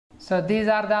So these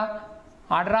are the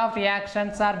order of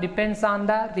reactions are depends on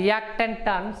the reactant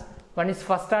terms. One is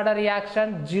first order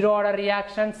reaction, zero order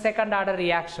reaction, second order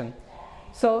reaction.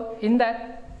 So in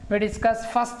that we discuss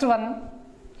first one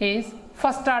is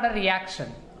first order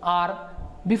reaction, or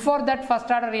before that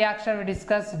first order reaction we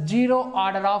discuss zero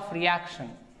order of reaction.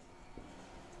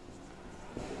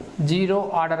 Zero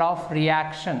order of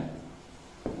reaction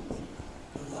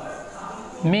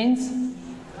means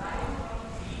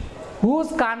whose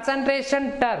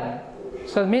concentration term,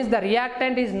 so means the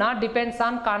reactant is not depends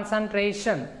on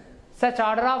concentration. Such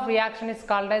order of reaction is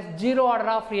called as zero order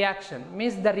of reaction,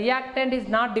 means the reactant is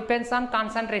not depends on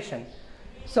concentration.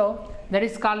 So that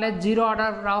is called as zero order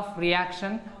of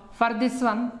reaction. For this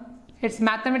one, it's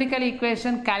mathematical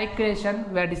equation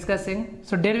calculation we are discussing.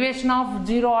 So derivation of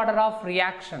zero order of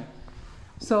reaction.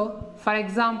 So for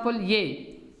example,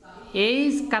 A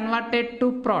is converted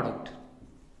to product.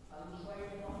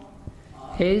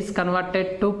 A is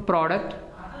converted to product.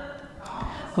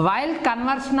 While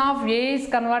conversion of A is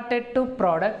converted to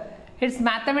product, its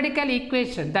mathematical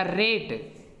equation, the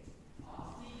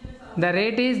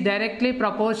rate is directly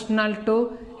proportional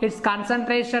to its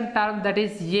concentration term, that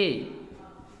is A,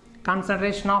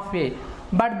 concentration of A.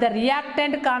 But the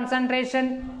reactant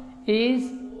concentration is,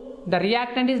 the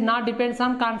reactant is not depends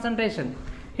on concentration.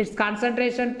 Its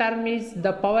concentration term is,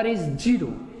 the power is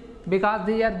 0 because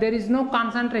there is no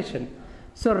concentration.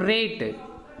 So rate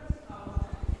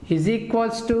is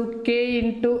equals to K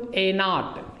into A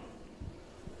naught.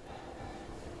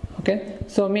 Okay,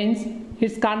 so means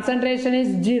its concentration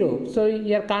is 0. So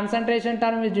your concentration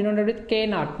term is denoted with K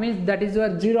naught, means that is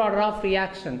your zero order of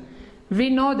reaction. We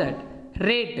know that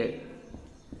rate,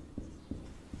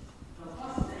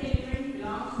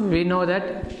 we know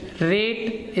that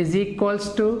rate is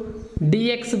equals to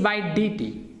dx by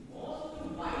dt.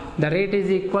 The rate is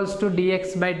equals to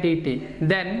dx by dt.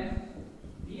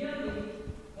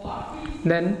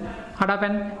 Then what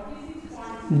happened?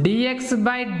 Dx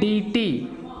by dt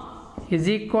is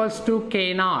equals to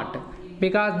K naught,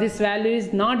 because this value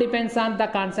is not depends on the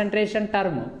concentration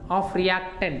term of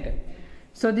reactant.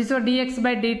 So this was dx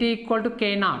by dt equal to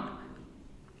K naught.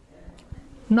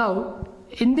 Now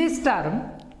in this term,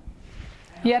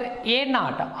 here A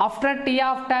naught, after t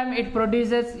of time it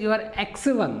produces your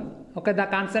x1. Okay, the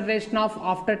concentration of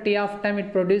after t of time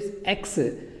it produces x.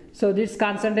 So this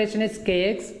concentration is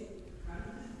Kx.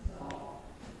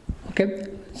 Okay,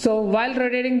 so while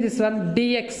rotating this one,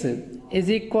 dx is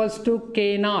equals to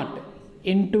K naught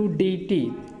into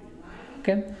dt.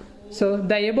 Okay, so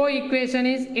the above equation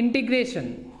is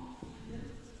integration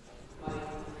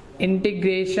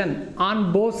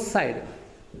on both sides.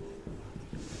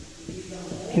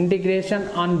 Integration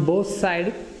on both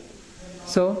sides.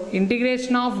 So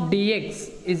integration of dx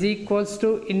is equals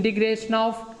to integration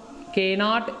of K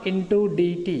naught into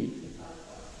dt.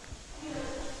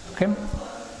 Okay,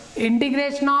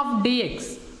 integration of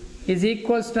dx is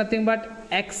equals to nothing but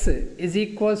x is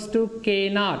equals to K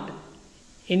naught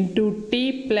into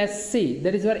t plus c.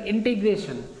 That is your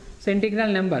integration. So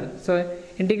integral number. So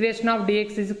integration of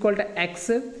dx is equal to x.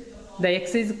 The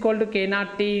x is equal to K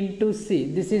naught t into c.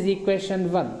 This is equation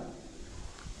 1.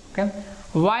 Okay.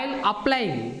 While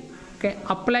applying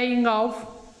of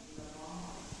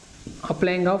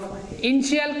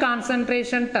initial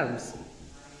concentration terms.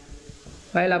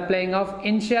 While applying of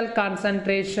initial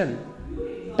concentration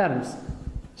terms.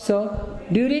 So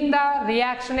during the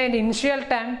reaction at initial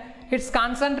time, its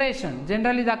concentration,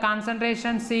 generally the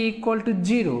concentration C equal to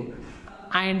 0,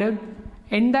 and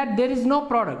in that there is no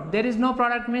product. There is no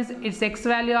product means its x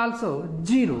value also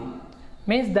 0.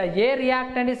 Means the A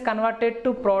reactant is converted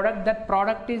to product. That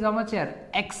product is how much here?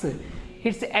 X.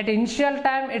 It's at initial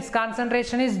time its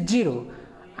concentration is 0,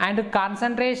 and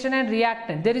concentration and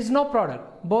reactant there is no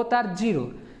product. Both are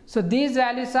 0. So these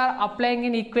values are applying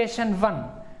in equation 1.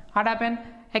 What happened?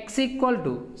 X equal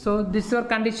to, so this is your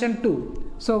condition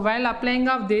 2. So while applying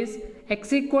of this,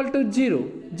 x equal to 0.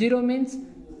 0 means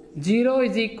 0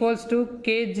 is equals to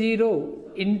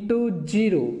K0 into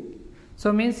 0.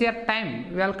 So means here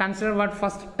time, we will consider what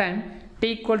first time,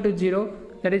 t equal to 0,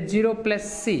 that is 0 plus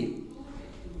c.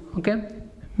 Okay,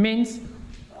 means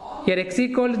here x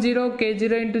equal to 0,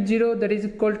 K0 into 0, that is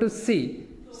equal to c.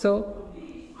 So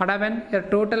what happened? Your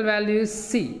total value is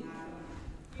c.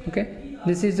 Okay,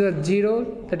 this is your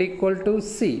 0, that equal to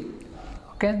c.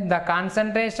 Okay, the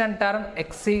concentration term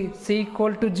c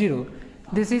equal to 0.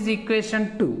 This is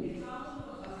equation 2.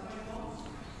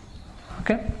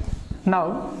 Okay,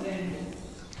 now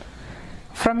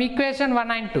from equation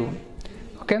 1 and 2.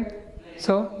 Okay,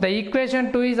 so the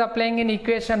equation 2 is applying in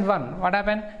equation 1. What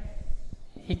happened?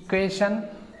 Equation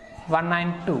 1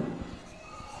 and 2.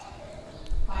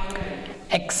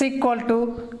 x equal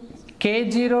to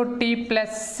k0 t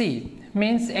plus c,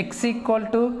 means x equal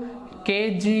to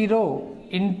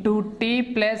k0 into t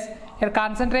plus, your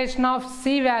concentration of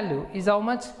C value is how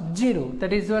much? 0,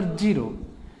 that is your 0,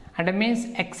 and it means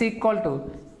x equal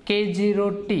to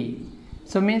k0 t.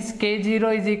 So means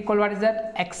k0 is equal, what is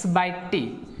that? X by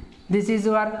t. This is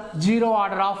your zero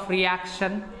order of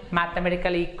reaction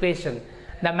mathematical equation.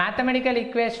 The mathematical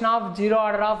equation of zero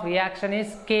order of reaction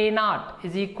is k0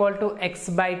 is equal to x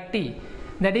by t.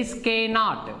 That is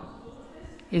k0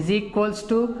 is equals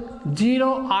to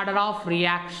zero order of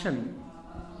reaction.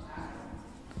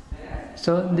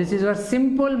 So this is your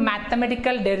simple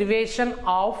mathematical derivation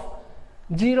of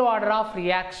zero order of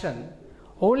reaction.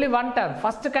 Only one term,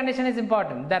 first condition is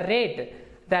important, the rate.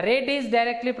 The rate is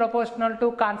directly proportional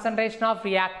to concentration of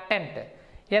reactant.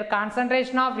 Here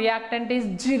concentration of reactant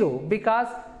is 0 because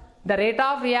the rate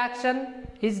of reaction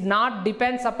is not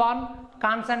depends upon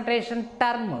concentration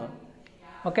term.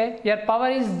 Okay, your power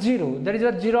is 0, that is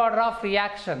your zero order of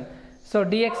reaction. So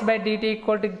dx by dt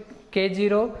equal to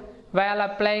k0 while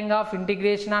applying of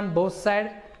integration on both sides,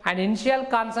 and initial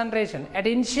concentration at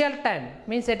initial time,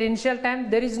 means at initial time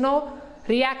there is no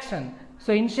reaction,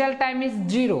 so initial time is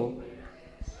 0,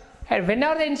 and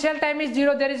whenever the initial time is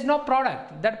 0 there is no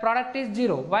product, that product is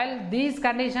 0. While these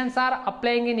conditions are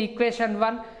applying in equation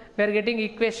 1, we are getting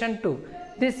equation 2.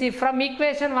 This is from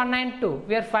equation 1 and 2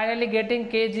 we are finally getting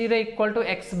k0 equal to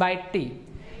x by t.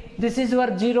 This is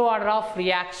your zero order of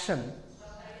reaction.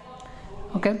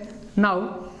 Okay,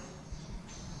 now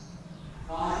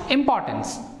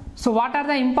importance. So what are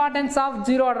the importance of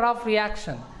zero order of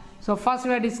reaction? So first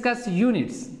we will discuss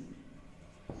units.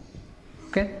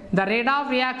 Okay, the rate of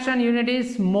reaction unit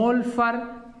is mole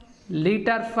per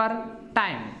liter per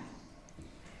time,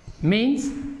 means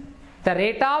the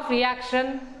rate of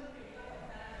reaction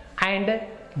and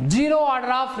zero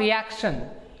order of reaction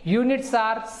units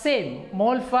are same,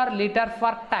 mole per liter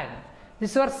per time.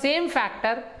 This is our same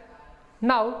factor.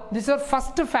 Now this is our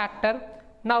first factor.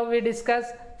 Now we discuss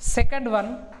second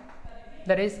one,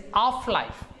 that is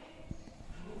half-life.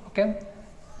 Okay,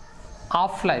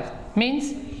 half-life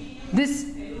means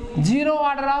this zero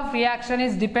order of reaction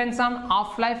is depends on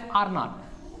half-life or not.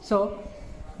 So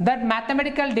that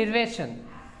mathematical derivation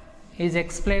is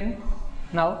explained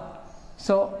now.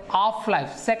 So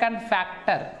half-life, second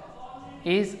factor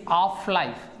is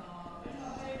half-life.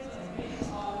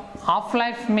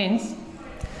 Half-life means,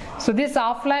 so this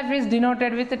half-life is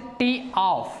denoted with T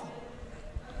off.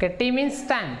 Okay, T means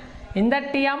time. In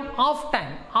that T off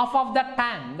time, half of the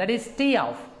time, that is T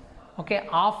off. Okay,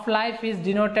 half-life is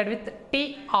denoted with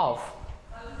T off.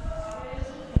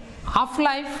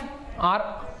 Half-life or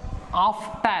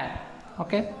off time.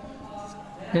 Okay,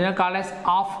 they are called as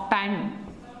off time.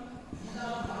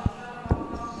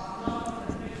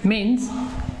 Means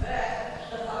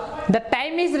the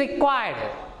time is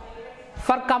required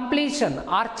for completion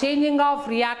or changing of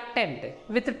reactant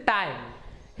with time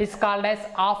is called as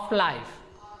half-life.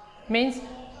 Means,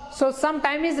 so some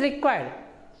time is required.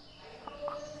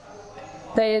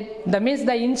 The means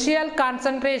the initial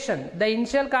concentration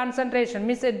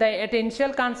means at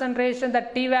initial concentration the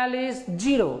T value is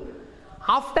 0.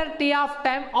 After T of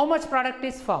time, how much product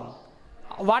is formed?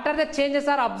 What are the changes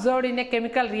are observed in a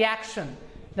chemical reaction?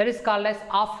 That is called as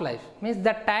half-life. Means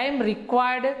the time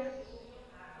required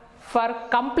for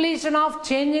completion of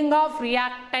changing of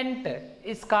reactant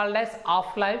is called as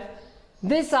half-life.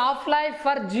 This half-life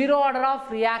for zero order of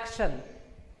reaction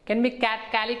can be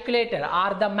calculated,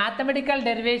 or the mathematical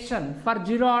derivation for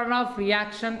zero order of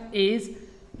reaction is,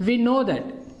 we know that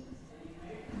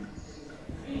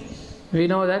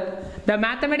the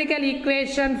mathematical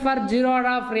equation for zero order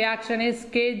of reaction is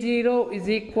k0 is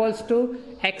equals to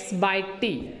x by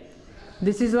t.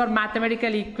 This is our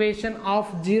mathematical equation of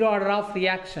zero order of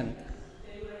reaction.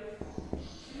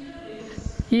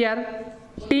 Here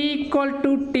t equal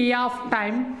to t of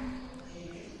time,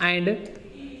 and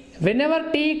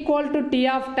whenever t equal to t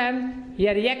of time,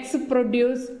 here x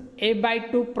produce a by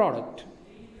 2 product.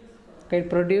 Okay,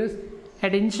 produce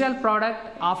at initial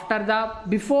product after the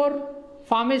before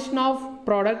formation of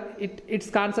product, its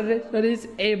concentration is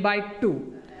a by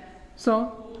 2.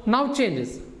 So now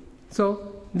changes.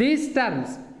 So these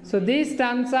terms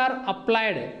are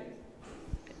applied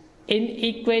in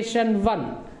equation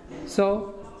 1.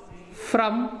 So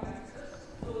from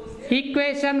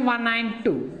equation 1 and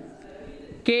 2,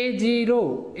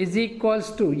 k0 is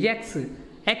equals to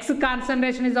x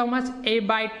concentration is how much? A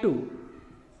by 2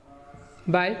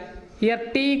 by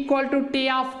here t equal to t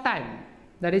of time,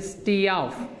 that is t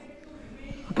of.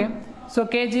 Okay, so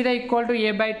k0 equal to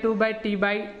a by 2 by t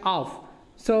by of.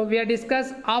 So we have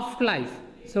discussed half-life.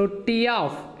 So T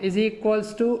of is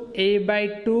equals to A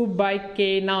by 2 by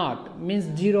K naught,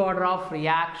 means zero order of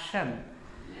reaction.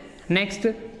 Next,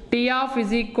 T of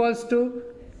is equals to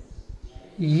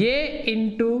A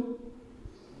into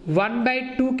 1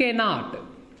 by 2 K naught.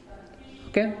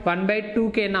 Okay, 1 by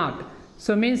 2 K naught.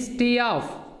 So means T of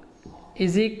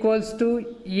is equals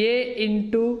to A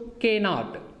into K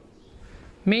naught.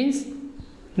 Means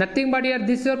nothing but here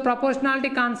this is your proportionality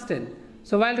constant.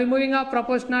 So while removing our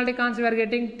proportionality constant, we are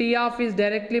getting T of is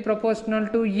directly proportional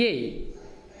to A.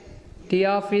 T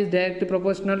of is directly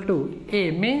proportional to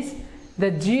A, means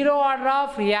the zero order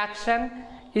of reaction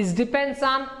is depends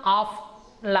on half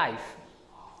life.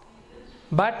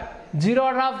 But zero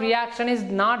order of reaction is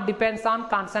not depends on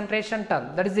concentration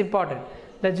term. That is important.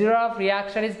 The zero order of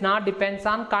reaction is not depends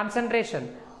on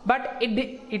concentration, but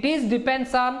it is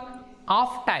depends on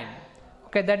half time.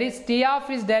 Okay, that is T of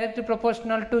is directly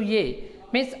proportional to A,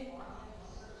 means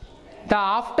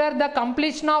after the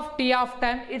completion of T of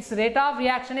time, its rate of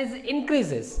reaction is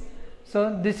increases.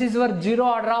 So this is your zero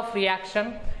order of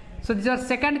reaction. So these are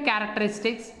second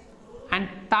characteristics, and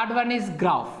third one is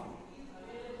graph.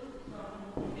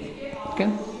 Okay,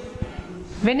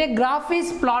 when a graph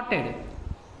is plotted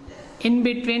in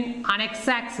between an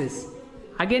x-axis,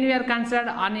 again we are considered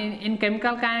in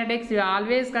chemical kinetics, we are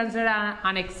always consider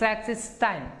an x-axis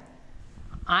time,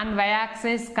 on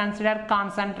y-axis consider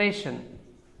concentration,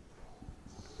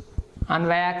 on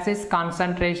y-axis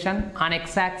concentration, on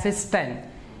x-axis time.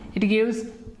 It gives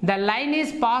the line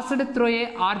is passed through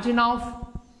a origin of,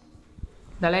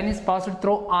 the line is passed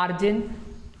through origin.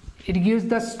 It gives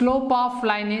the slope of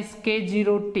line is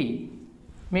K0T,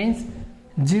 means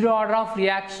zero order of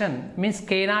reaction, means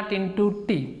K naught into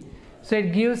T. So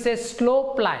it gives a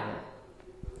slope line.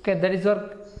 Okay, there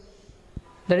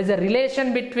is a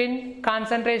relation between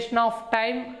concentration of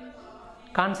time,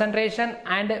 concentration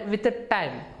and with the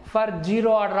time for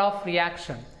zero order of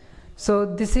reaction. So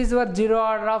this is your zero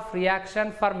order of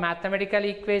reaction for mathematical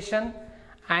equation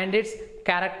and its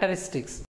characteristics.